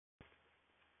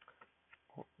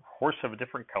Horse of a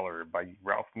Different Color by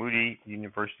Ralph Moody,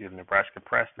 University of Nebraska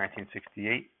Press,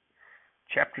 1968.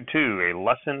 Chapter 2, A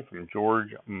Lesson from George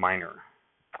Minor.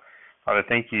 Father,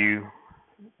 thank you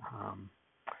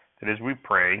that as we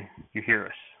pray, you hear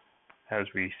us. As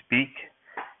we speak,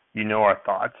 you know our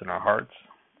thoughts and our hearts,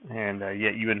 and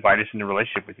yet you invite us into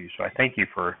relationship with you. So I thank you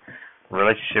for the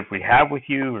relationship we have with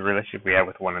you, the relationship we have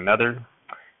with one another.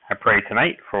 I pray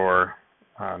tonight for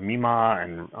Mima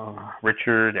and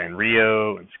Richard and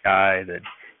Rio and Sky that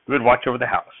you would watch over the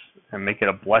house and make it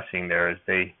a blessing there as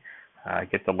they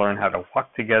get to learn how to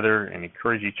walk together and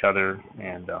encourage each other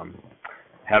and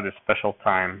have this special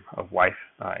time of life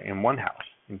in one house.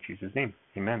 In Jesus' name,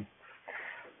 amen.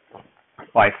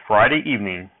 By Friday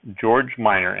evening, George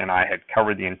Minor and I had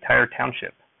covered the entire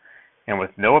township, and with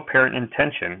no apparent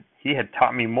intention, he had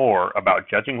taught me more about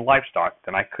judging livestock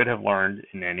than I could have learned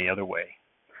in any other way.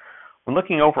 When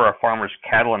looking over our farmer's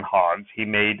cattle and hogs, he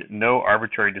made no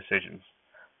arbitrary decisions,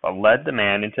 but led the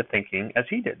man into thinking as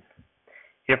he did.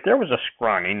 If there was a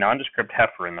scrawny, nondescript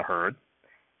heifer in the herd,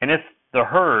 and in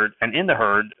the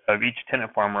herd of each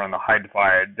tenant farmer on the high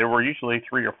divide, there were usually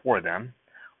 3 or 4 of them,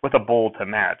 with a bull to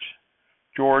match,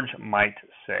 George might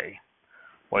say,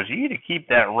 "Was ye to keep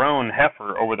that roan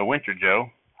heifer over the winter, Joe,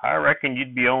 I reckon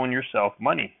you'd be owing yourself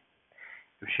money.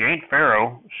 If she ain't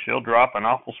Pharaoh, she'll drop an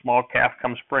awful small calf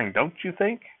come spring, don't you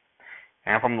think?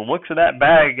 And from the looks of that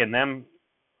bag and them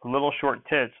little short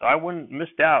tits, I wouldn't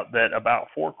misdoubt that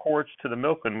about 4 quarts to the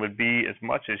milking would be as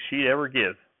much as she'd ever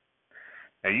give.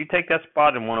 Now you take that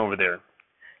spotted one over there.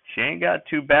 She ain't got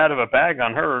too bad of a bag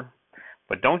on her,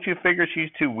 but don't you figure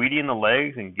she's too weedy in the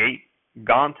legs and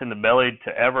gaunt in the belly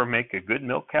to ever make a good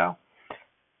milk cow?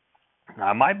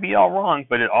 I might be all wrong,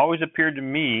 but it always appeared to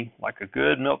me like a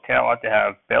good milk cow ought to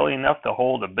have belly enough to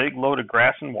hold a big load of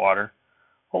grass and water,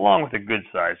 along with a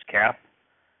good-sized calf.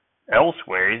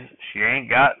 Elseways, she ain't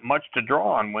got much to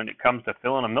draw on when it comes to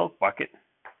filling a milk bucket.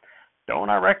 Don't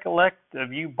I recollect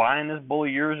of you buying this bull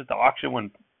of yours at the auction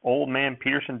when old man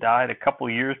Peterson died a couple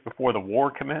of years before the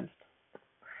war commenced?"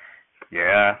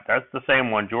 "Yeah, that's the same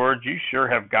one, George. You sure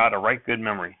have got a right good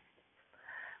memory."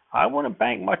 "I wouldn't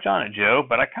bank much on it, Joe,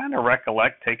 but I kind of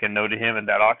recollect taking note of him at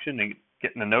that auction and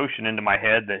getting the notion into my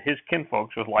head that his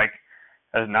kinfolks was like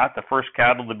as not the first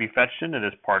cattle to be fetched into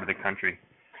this part of the country.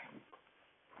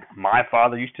 My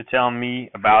father used to tell me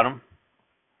about 'em.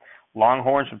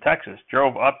 Longhorns from Texas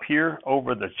drove up here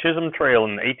over the Chisholm Trail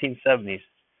in the 1870s.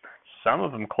 Some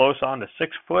of them close on to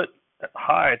 6 foot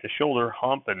high at the shoulder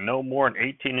hump and no more than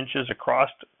 18 inches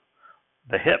across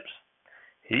the hips.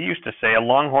 He used to say a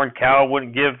longhorn cow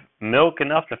wouldn't give milk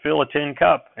enough to fill a tin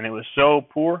cup, and it was so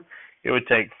poor it would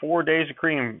take 4 days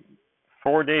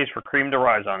for cream to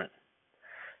rise on it.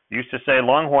 He used to say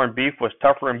longhorn beef was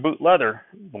tougher than boot leather.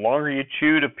 The longer you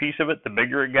chewed a piece of it, the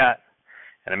bigger it got,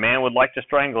 and a man would like to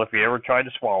strangle if he ever tried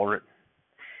to swallow it.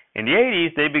 In the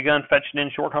 80s, they begun fetching in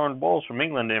shorthorn bulls from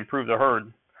England to improve the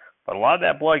herd, but a lot of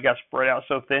that blood got spread out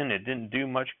so thin it didn't do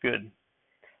much good.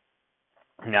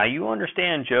 Now you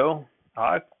understand, Joe,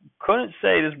 I couldn't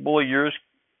say this bull of yours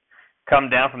come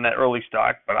down from that early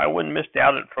stock, but I wouldn't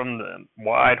misdoubt it from the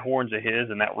wide horns of his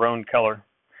and that roan color.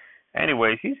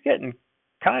 Anyways, he's getting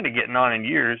on in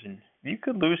years, and you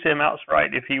could lose him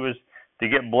outright if he was to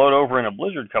get blowed over in a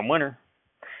blizzard come winter.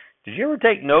 Did you ever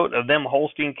take note of them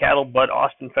Holstein cattle Bud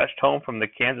Austin fetched home from the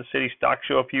Kansas City stock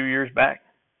show a few years back?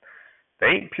 They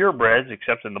ain't purebreds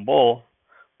except in the bull,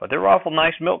 but they're awful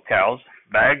nice milk cows,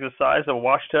 bags the size of a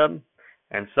wash tub,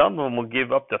 and some of them will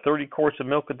give up to 30 quarts of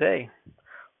milk a day.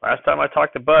 Last time I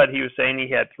talked to Bud, he was saying he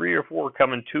had 3 or 4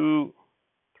 coming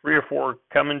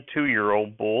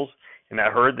 2-year-old bulls in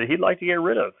that herd that he'd like to get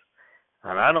rid of,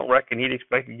 and I don't reckon he'd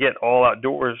expect to get all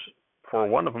outdoors for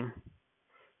one of them.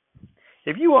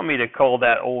 If you want me to cull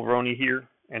that old Rony here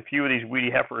and a few of these weedy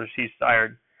heifers he's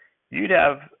sired, you'd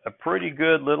have a pretty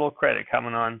good little credit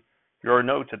coming on your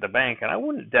notes at the bank, and I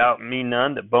wouldn't doubt me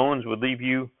none that Bones would leave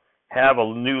you have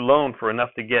a new loan for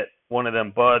enough to get one of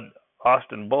them Bud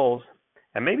Austin bulls,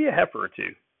 and maybe a heifer or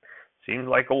 2. Seems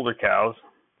like older cows,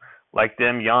 like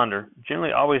them yonder,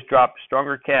 generally always drop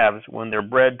stronger calves when they're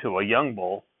bred to a young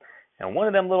bull, and one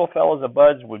of them little fellows of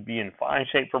Bud's would be in fine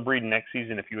shape for breeding next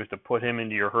season if you was to put him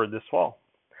into your herd this fall.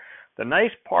 The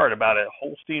nice part about a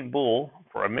Holstein bull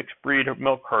for a mixed breed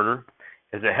milk herder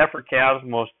is that heifer calves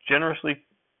most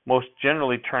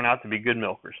generally turn out to be good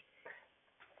milkers.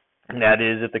 And that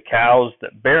is, if the cows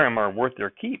that bear him are worth their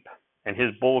keep, and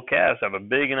his bull calves have a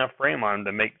big enough frame on them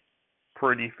to make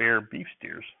pretty fair beef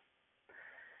steers.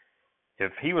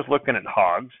 If he was looking at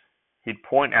hogs, he'd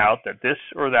point out that this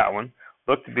or that one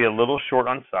looked to be a little short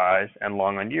on size and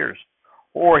long on years.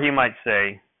 Or he might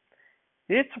say,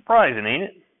 "It's surprising, ain't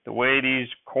it, the the way these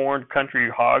corn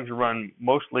country hogs run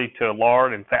mostly to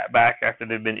lard and fat back after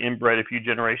they've been inbred a few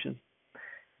generations.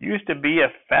 Used to be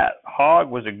a fat hog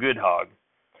was a good hog,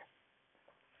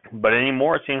 but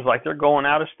anymore it seems like they're going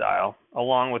out of style,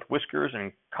 along with whiskers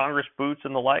and Congress boots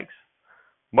and the likes.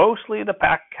 Mostly the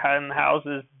packing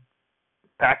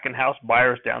house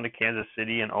buyers down to Kansas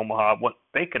City and Omaha want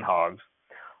bacon hogs,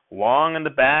 long in the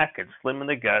back and slim in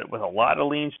the gut, with a lot of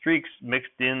lean streaks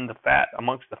mixed in the fat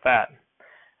amongst the fat.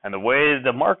 And the way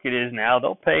the market is now,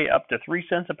 they'll pay up to 3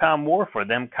 cents a pound more for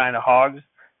them kind of hogs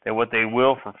than what they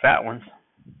will for fat ones.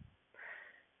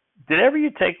 Did ever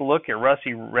you take a look at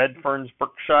Rusty Redfern's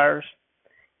Berkshires?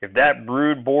 If that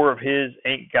brood boar of his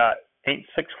ain't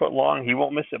 6 foot long, he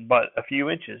won't miss it but a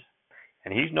few inches.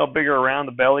 And he's no bigger around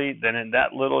the belly than in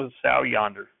that little sow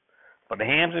yonder. But the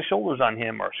hams and shoulders on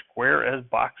him are square as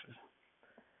boxes.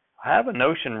 I have a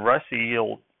notion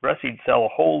Rusty'd sell a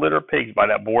whole litter of pigs by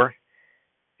that boar,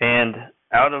 and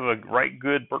out of a right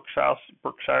good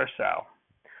Berkshire sow.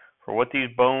 For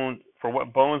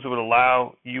what bones would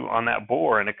allow you on that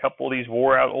boar and a couple of these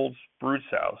wore-out old brood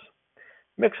sows.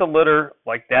 Mix a litter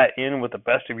like that in with the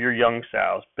best of your young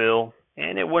sows, Bill,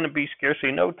 and it wouldn't be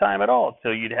scarcely no time at all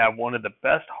till you'd have one of the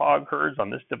best hog herds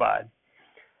on this divide.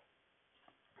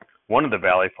 One of the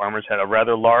valley farmers had a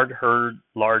rather large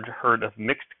herd of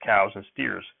mixed cows and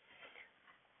steers,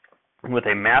 with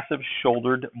a massive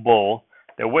shouldered bull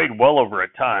that weighed well over a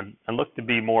ton and looked to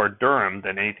be more Durham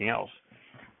than anything else.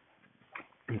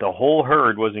 The whole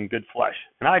herd was in good flesh,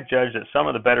 and I judged that some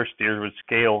of the better steers would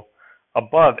scale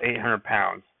above 800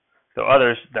 pounds, though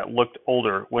others that looked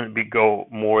older wouldn't go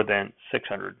more than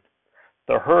 600.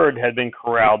 The herd had been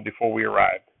corralled before we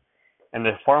arrived, and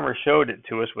the farmer showed it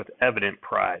to us with evident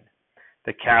pride.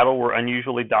 The cattle were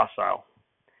unusually docile,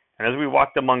 and as we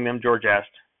walked among them, George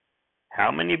asked,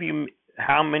 How many of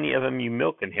them you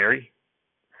milking, Harry?"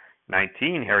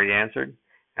 19, Harry answered,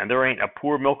 "and there ain't a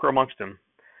poor milker amongst them.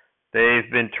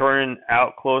 They've been turning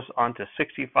out close onto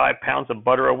 65 pounds of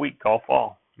butter a week all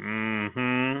fall."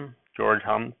 George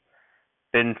hummed.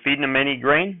 "Been feeding them any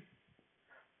grain?"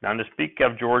 "None to speak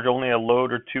of, George, only a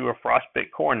load or two of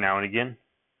frostbit corn now and again."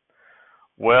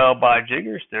 "Well, by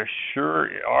jiggers, there sure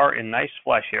are in nice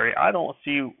flesh, Harry. I don't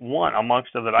see one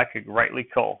amongst them that I could rightly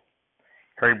cull."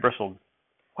 Harry bristled.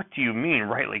 "What do you mean,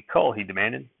 rightly cull?" he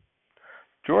demanded.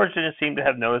 George didn't seem to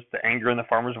have noticed the anger in the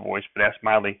farmer's voice, but asked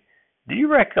mildly, "Do you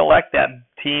recollect that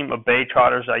team of bay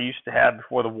trotters I used to have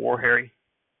before the war, Harry?"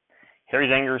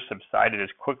 Harry's anger subsided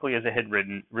as quickly as it had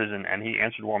risen, and he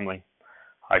answered warmly,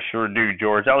 "I sure do,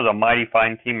 George. That was a mighty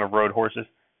fine team of road horses.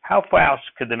 How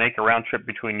fast could they make a round trip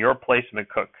between your place and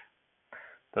McCook?"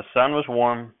 The sun was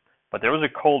warm, but there was a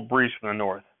cold breeze from the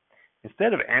north.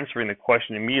 Instead of answering the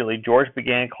question immediately, George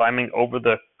began climbing over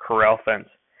the corral fence.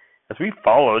 As we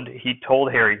followed, he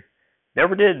told Harry,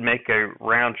 "Never did make a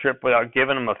round trip without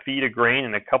giving them a feed of grain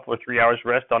and a couple or 3 hours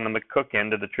rest on the McCook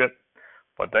end of the trip,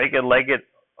 but they could leg it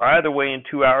either way in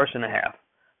 2 hours and a half.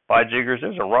 By jiggers,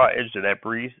 there's a raw edge to that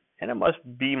breeze, and it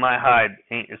must be my hide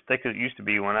ain't as thick as it used to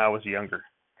be when I was younger."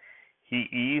 He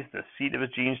eased the seat of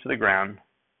his jeans to the ground,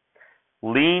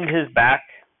 leaned his back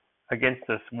against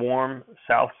the warm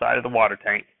south side of the water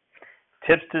tank,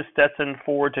 tipped his Stetson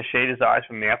forward to shade his eyes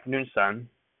from the afternoon sun,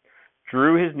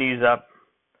 drew his knees up,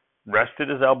 rested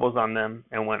his elbows on them,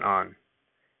 and went on.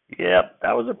 "Yep,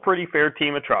 that was a pretty fair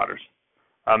team of trotters.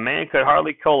 A man could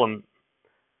hardly cull them,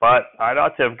 but I'd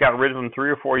ought to have got rid of them 3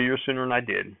 or 4 years sooner than I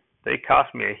did. They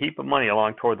cost me a heap of money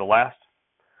along toward the last."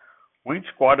 We'd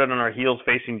squatted on our heels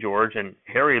facing George, and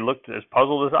Harry looked as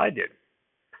puzzled as I did.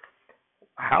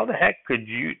 "How the heck could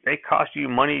they cost you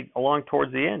money along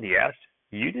towards the end?" he asked.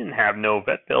 "You didn't have no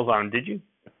vet bills on them, did you?"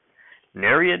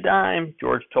 "Nary a dime,"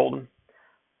 George told him.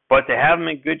 "But to have them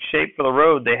in good shape for the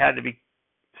road, they had to be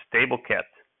stable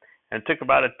kept, and it took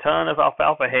about a ton of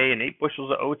alfalfa hay and 8 bushels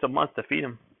of oats a month to feed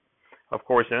them. Of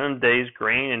course, in them days,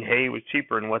 grain and hay was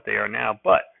cheaper than what they are now,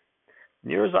 but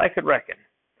near as I could reckon,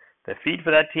 the feed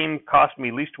for that team cost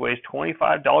me leastways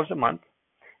 $25 a month,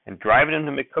 and driving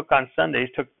them to McCook on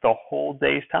Sundays took the whole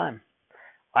day's time.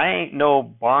 I ain't no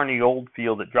Barney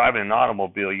Oldfield at driving an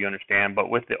automobile, you understand, but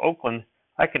with the Oakland,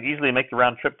 I could easily make the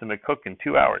round trip to McCook in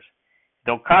 2 hours. It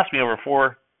don't cost me over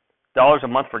 $4 a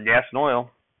month for gas and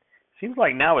oil. Seems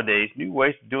like nowadays, new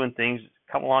ways of doing things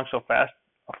come along so fast,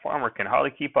 a farmer can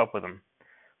hardly keep up with them.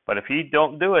 But if he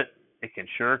don't do it, it can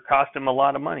sure cost him a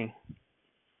lot of money."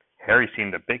 Harry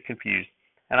seemed a bit confused,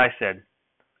 and I said,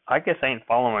 "I guess I ain't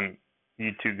following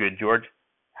you too good, George.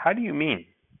 How do you mean?"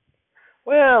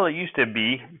 "Well, it used to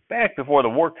be, back before the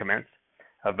war commenced,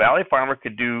 a valley farmer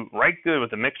could do right good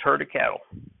with a mixed herd of cattle.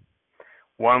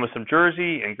 One with some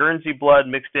Jersey and Guernsey blood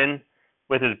mixed in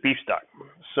with his beef stock,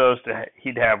 so as to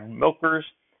he'd have milkers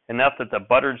enough that the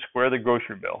butter'd square the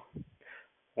grocery bill.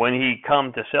 When he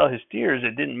come to sell his steers,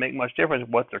 it didn't make much difference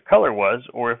what their color was,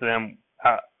 or if them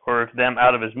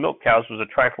out of his milk cows was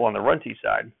a trifle on the runty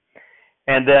side,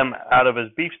 and them out of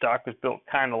his beef stock was built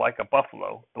kind of like a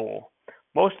buffalo bull,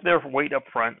 most of their weight up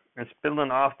front and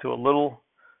spindling off to a little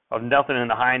of nothing in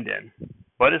the hind end.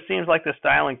 But it seems like the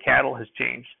style in cattle has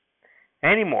changed.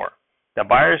 Anymore, the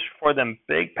buyers for them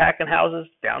big packing houses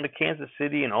down to Kansas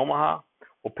City and Omaha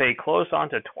will pay close on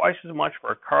to twice as much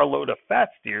for a carload of fat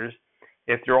steers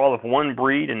if they're all of one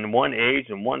breed and one age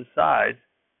and one size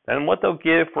than what they'll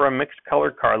give for a mixed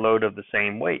color carload of the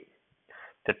same weight.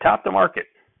 To top the market,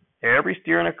 every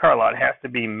steer in a carlot has to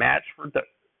be a match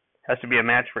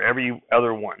for every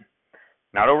other one.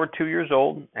 Not over 2 years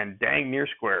old and dang near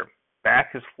square.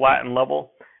 Back as flat and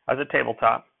level as a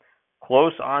tabletop.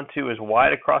 Close onto as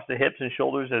wide across the hips and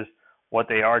shoulders as what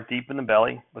they are deep in the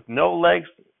belly, with legs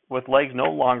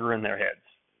no longer in their heads.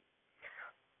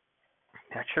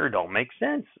 That sure don't make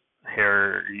sense,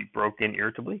 Harry broke in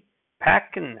irritably.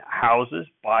 Packing houses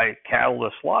buy cattle to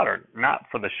slaughter, not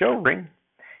for the show ring.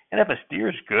 And if a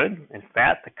steer's good and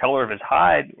fat, the color of his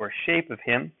hide or shape of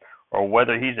him, or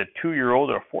whether he's a 2-year-old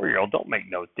or a 4-year-old, don't make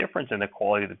no difference in the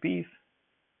quality of the beef.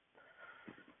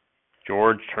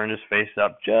 George turned his face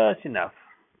up just enough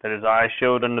that his eyes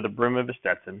showed under the brim of his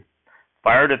Stetson,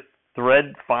 fired a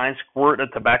thread-fine squirt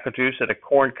of tobacco juice at a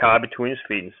corn cob between his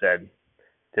feet, and said,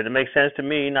 "Didn't make sense to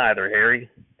me neither, Harry,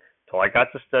 till I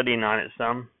got to studying on it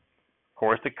some. Of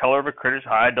course, the color of a critter's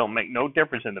hide don't make no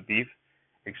difference in the beef,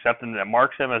 except that it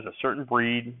marks him as a certain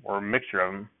breed or a mixture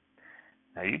of them.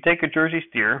 Now, you take a Jersey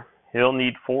steer, he'll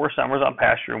need 4 summers on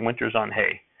pasture and winters on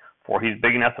hay, before he's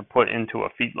big enough to put into a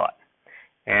feedlot.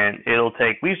 And it'll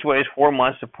take leastways 4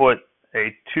 months to put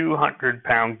a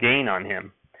 200-pound gain on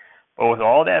him. But with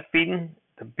all that feeding,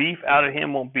 the beef out of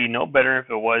him won't be no better if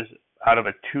it was out of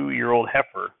a 2-year-old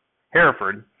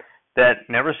Hereford that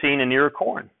never seen a near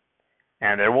corn,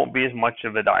 and there won't be as much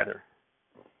of it either.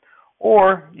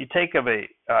 Or you take a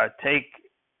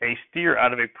steer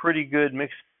out of a pretty good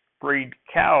mixed breed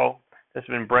cow that's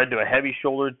been bred to a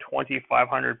heavy-shouldered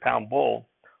 2,500-pound bull,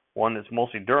 one that's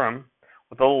mostly Durham,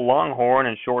 with a little longhorn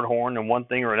and shorthorn and one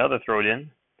thing or another thrown in.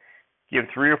 Give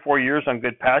 3 or 4 years on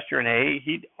good pasture and hay,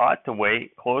 he ought to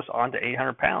weigh close on to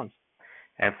 800 pounds.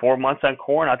 And 4 months on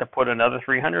corn ought to put another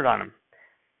 300 on him.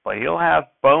 But he'll have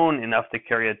bone enough to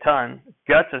carry a ton,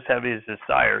 guts as heavy as his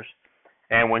sires,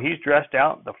 and when he's dressed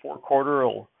out, the forequarter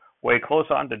will weigh close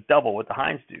on to double what the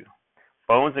hinds do.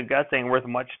 Bones and guts ain't worth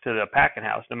much to the packing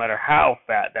house, no matter how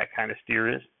fat that kind of steer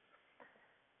is.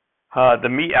 The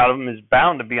meat out of him is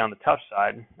bound to be on the tough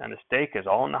side, and the steak is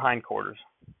all in the hindquarters.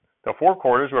 The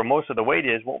forequarters, where most of the weight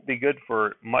is, won't be good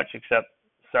for much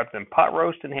except in pot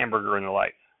roast and hamburger and the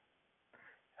like."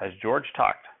 As George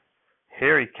talked,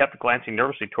 Harry kept glancing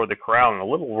nervously toward the corral, and a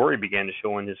little worry began to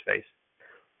show in his face.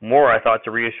 More, I thought,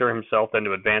 to reassure himself than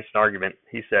to advance an argument,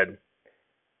 he said,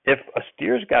 "If a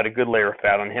steer's got a good layer of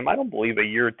fat on him, I don't believe a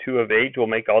year or 2 of age will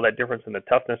make all that difference in the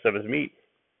toughness of his meat."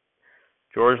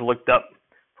 George looked up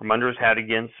from under his hat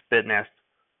again, spit, and asked,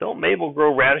 "Don't Mabel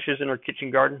grow radishes in her kitchen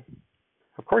garden?"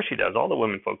 "Of course she does. All the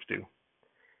women folks do."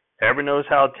 "Ever knows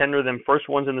how tender them first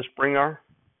ones in the spring are?"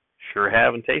 "Sure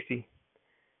have, and tasty.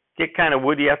 Get kind of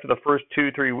woody after the first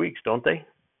 2-3 weeks, don't they?"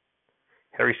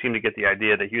 Harry seemed to get the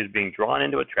idea that he was being drawn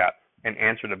into a trap, and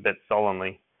answered a bit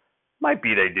sullenly, "Might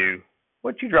be they do.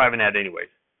 What you driving at anyways?"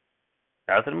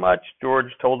 "Nothing much,"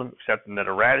 George told him, "excepting that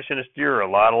a radish and a steer are a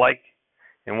lot alike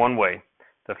in one way.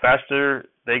 The faster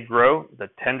they grow, the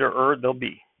tenderer they'll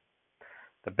be.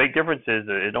 The big difference is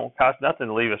that it don't cost nothing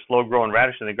to leave a slow-growing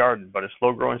radish in the garden, but a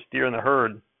slow-growing steer in the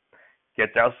herd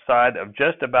gets outside of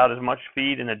just about as much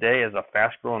feed in a day as a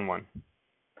fast-growing one.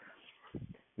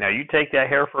 Now, you take that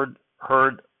Hereford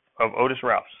herd of Otis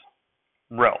Ralphs.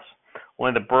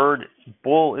 Only the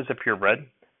bull is a purebred,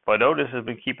 but Otis has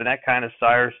been keeping that kind of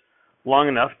sires long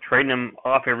enough, trading them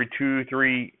off every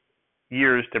 2-3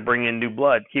 years to bring in new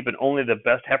blood, keeping only the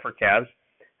best heifer calves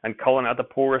and culling out the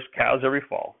poorest cows every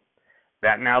fall.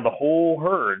 That now the whole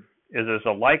herd is as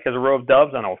alike as a row of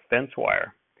doves on a fence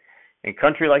wire. In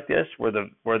country like this, where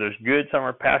there's good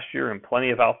summer pasture and plenty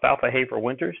of alfalfa hay for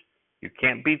winters, you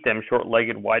can't beat them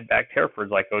short-legged, wide-backed Herefords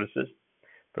like Otis's.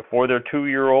 Before they're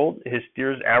 2-year-old, his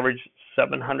steers average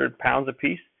 700 pounds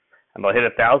apiece, and they'll hit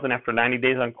 1,000 after 90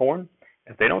 days on corn.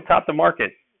 If they don't top the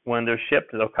market when they're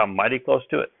shipped, they'll come mighty close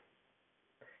to it."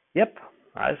 "Yep,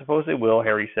 I suppose they will,"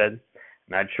 Harry said.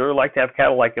 "And I'd sure like to have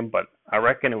cattle like him, but I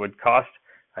reckon it would cost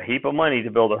a heap of money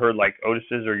to build a herd like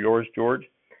Otis's or yours, George.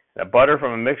 The butter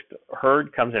from a mixed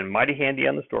herd comes in mighty handy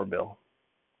on the store bill."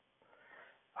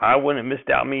 I wouldn't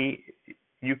misdoubt me.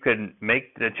 You could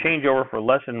make the changeover for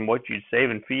less than what you'd save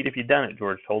in feed if you'd done it,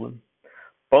 George told him.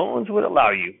 Bones would allow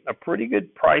you a pretty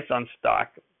good price on stock,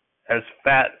 as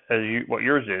fat as what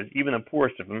yours is, even the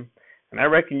poorest of them. And I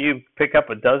reckon you'd pick up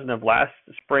a dozen of last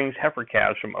spring's heifer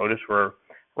calves from Otis for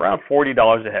around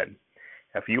 $40 a head.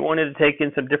 If you wanted to take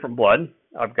in some different blood,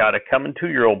 I've got a coming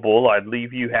 2-year-old bull I'd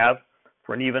leave you have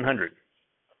for an even 100.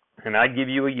 And I'd give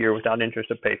you a year without interest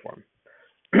to pay for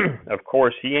him. Of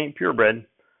course, he ain't purebred,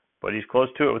 but he's close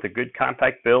to it with a good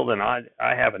compact build, and I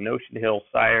have a notion he'll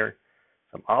sire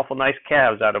some awful nice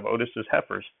calves out of Otis's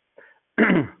heifers.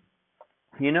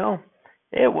 You know,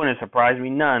 it wouldn't surprise me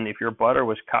none if your butter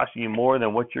was costing you more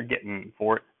than what you're getting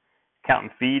for it,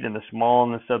 counting feed and the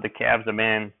smallness of the calves a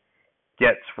man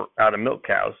gets out of milk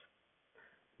cows.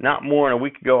 Not more than a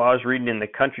week ago, I was reading in the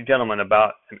Country Gentleman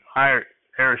about an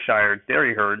Ayrshire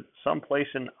dairy herd someplace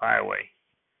in Iowa.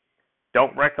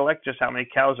 Don't recollect just how many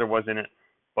cows there was in it,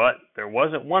 but there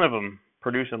wasn't one of them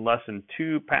producing less than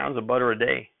 2 pounds of butter a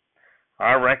day.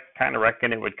 I kind of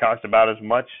reckon it would cost about as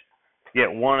much to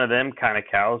get one of them kind of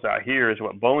cows out here as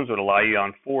what Bones would allow you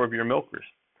on 4 of your milkers.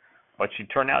 But she'd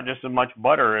turn out just as much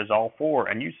butter as all 4,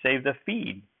 and you'd save the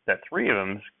feed that 3 of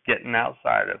them's getting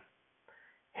outside of.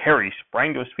 Harry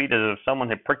sprang to his feet as if someone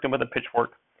had pricked him with a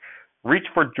pitchfork, reached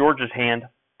for George's hand,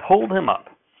 pulled him up,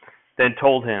 then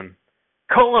told him,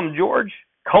 "Cull him, George.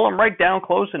 Cull him right down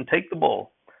close and take the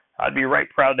bull. I'd be right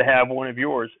proud to have one of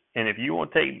yours, and if you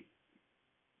won't take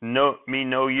me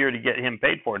no year to get him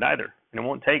paid for it either. And it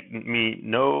won't take me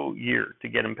no year to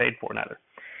get him paid for it either."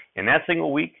 In that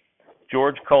single week,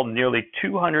 George culled nearly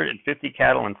 250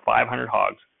 cattle and 500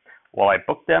 hogs, while I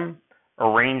booked them,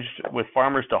 arranged with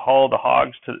farmers to haul the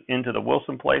hogs into the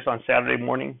Wilson place on Saturday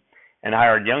morning, and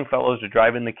hired young fellows to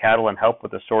drive in the cattle and help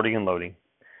with the sorting and loading.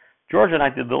 George and I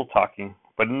did little talking,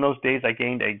 but in those days I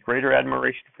gained a greater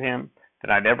admiration for him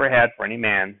than I'd ever had for any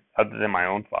man other than my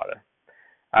own father.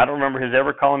 I don't remember his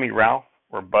ever calling me Ralph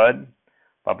or Bud,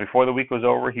 but before the week was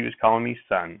over, he was calling me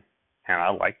son, and I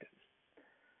liked it.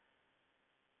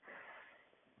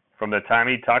 From the time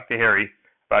he talked to Harry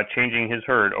about changing his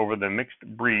herd over the mixed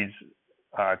breeds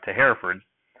to Herefords,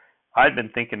 I'd been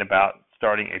thinking about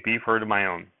starting a beef herd of my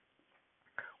own.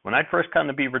 When I'd first come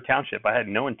to Beaver Township, I had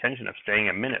no intention of staying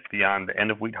a minute beyond the end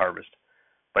of wheat harvest,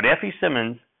 but Effie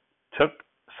Simons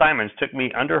took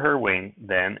me under her wing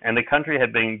then, and the country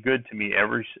had been good to me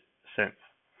ever since.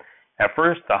 At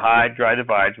first, the high, dry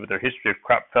divides with their history of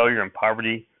crop failure and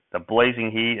poverty, the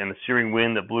blazing heat, and the searing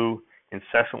wind that blew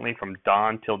incessantly from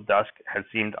dawn till dusk had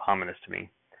seemed ominous to me.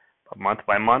 But month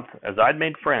by month, as I'd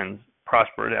made friends,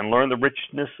 prospered, and learned the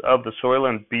richness of the soil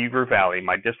in Beaver Valley,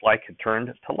 my dislike had turned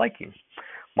to liking.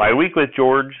 My week with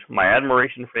George, my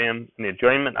admiration for him, and the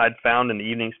enjoyment I'd found in the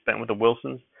evenings spent with the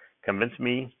Wilsons convinced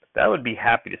me that I would be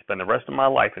happy to spend the rest of my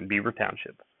life in Beaver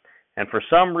Township. And for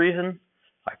some reason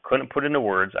I couldn't put into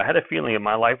words, I had a feeling that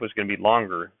my life was going to be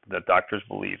longer than the doctors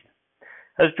believed.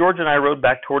 As George and I rode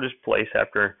back toward his place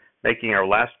after making our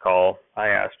last call, I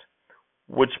asked,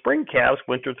 would spring calves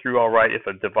winter through all right if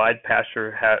a divide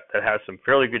pasture that has some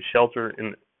fairly good shelter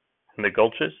in the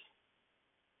gulches?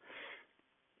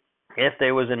 If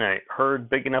they was in a herd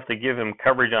big enough to give him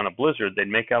coverage on a blizzard, they'd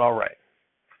make out all right.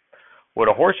 Would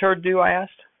a horse herd do? I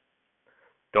asked.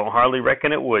 Don't hardly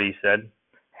reckon it would, he said.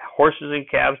 Horses and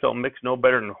calves don't mix no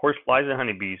better than horseflies and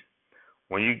honeybees.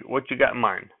 What you got in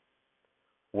mind?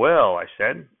 Well, I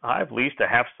said, I've leased a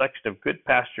half section of good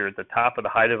pasture at the top of the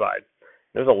high divide.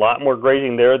 There's a lot more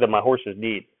grazing there than my horses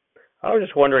need. I was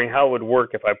just wondering how it would work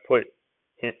if I put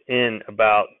in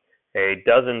about a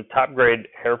dozen top-grade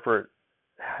heifer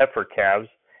calves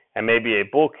and maybe a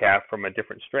bull calf from a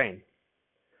different strain.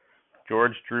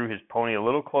 George drew his pony a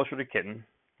little closer to Kitten,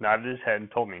 nodded his head, and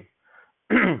told me,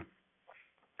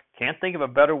 can't think of a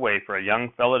better way for a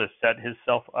young fellow to set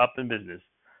himself up in business.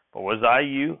 But was I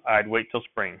you, I'd wait till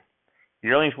spring.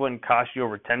 Yearlings wouldn't cost you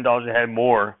over $10 a head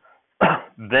more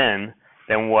then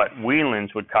than what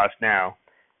weanlings would cost now,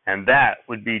 and that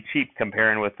would be cheap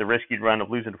comparing with the risk you'd run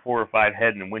of losing 4 or 5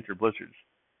 head in winter blizzards.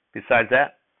 Besides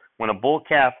that, when a bull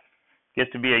calf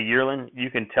gets to be a yearling,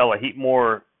 you can tell a heap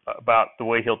more about the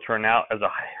way he'll turn out as a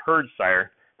herd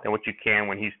sire than what you can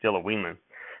when he's still a weanling.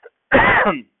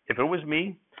 If it was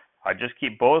me, I'd just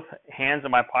keep both hands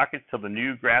in my pockets till the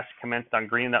new grass commenced on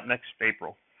greening up next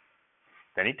April.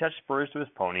 Then he touched spurs to his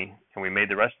pony, and we made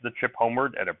the rest of the trip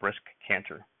homeward at a brisk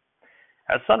canter.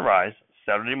 At sunrise,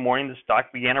 Saturday morning, the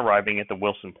stock began arriving at the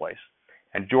Wilson place,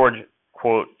 and George,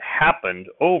 quote, happened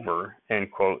over,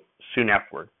 end quote, soon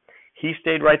afterward. He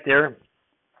stayed right there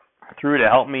through to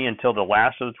help me until the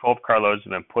last of the 12 carloads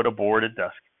had been put aboard at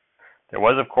dusk. There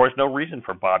was, of course, no reason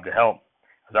for Bob to help,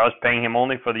 as I was paying him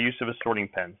only for the use of his sorting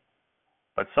pen.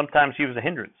 But sometimes he was a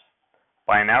hindrance.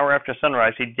 By an hour after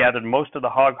sunrise, he'd gathered most of the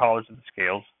hog haulers at the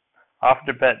scales, offered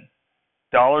to bet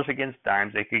dollars against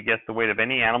dimes they could guess the weight of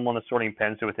any animal in the sorting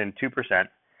pens to within 2%,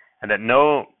 and that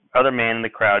no other man in the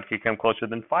crowd could come closer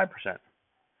than 5%.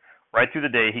 Right through the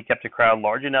day, he kept the crowd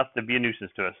large enough to be a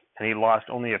nuisance to us, and he lost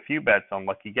only a few bets on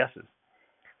lucky guesses.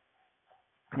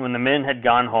 When the men had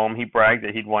gone home, he bragged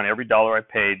that he'd won every dollar I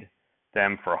paid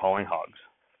them for hauling hogs.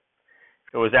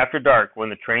 It was after dark when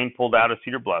the train pulled out of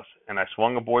Cedar Bluffs, and I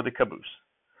swung aboard the caboose.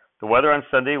 The weather on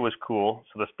Sunday was cool,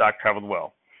 so the stock traveled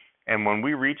well, and when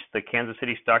we reached the Kansas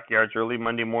City stockyards early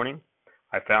Monday morning,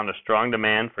 I found a strong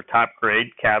demand for top-grade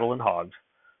cattle and hogs,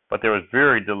 but there was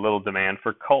very little demand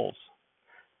for culls.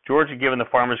 George had given the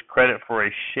farmers credit for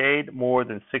a shade more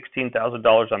than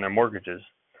 $16,000 on their mortgages,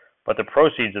 but the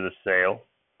proceeds of the sale,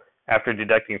 after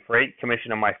deducting freight,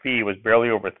 commission, and my fee, was barely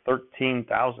over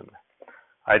 $13,000.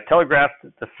 I telegraphed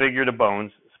the figure to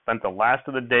Bones, spent the last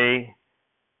of the day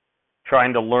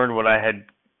trying to learn what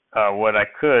I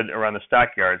could around the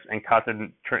stockyards, and caught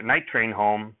the night train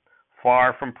home,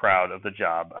 far from proud of the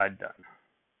job I'd done.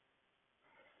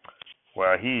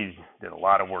 Well, he did a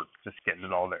lot of work just getting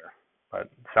it all there, but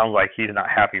it sounds like he's not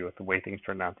happy with the way things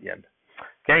turned out at the end.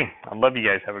 Okay, I love you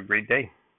guys. Have a great day.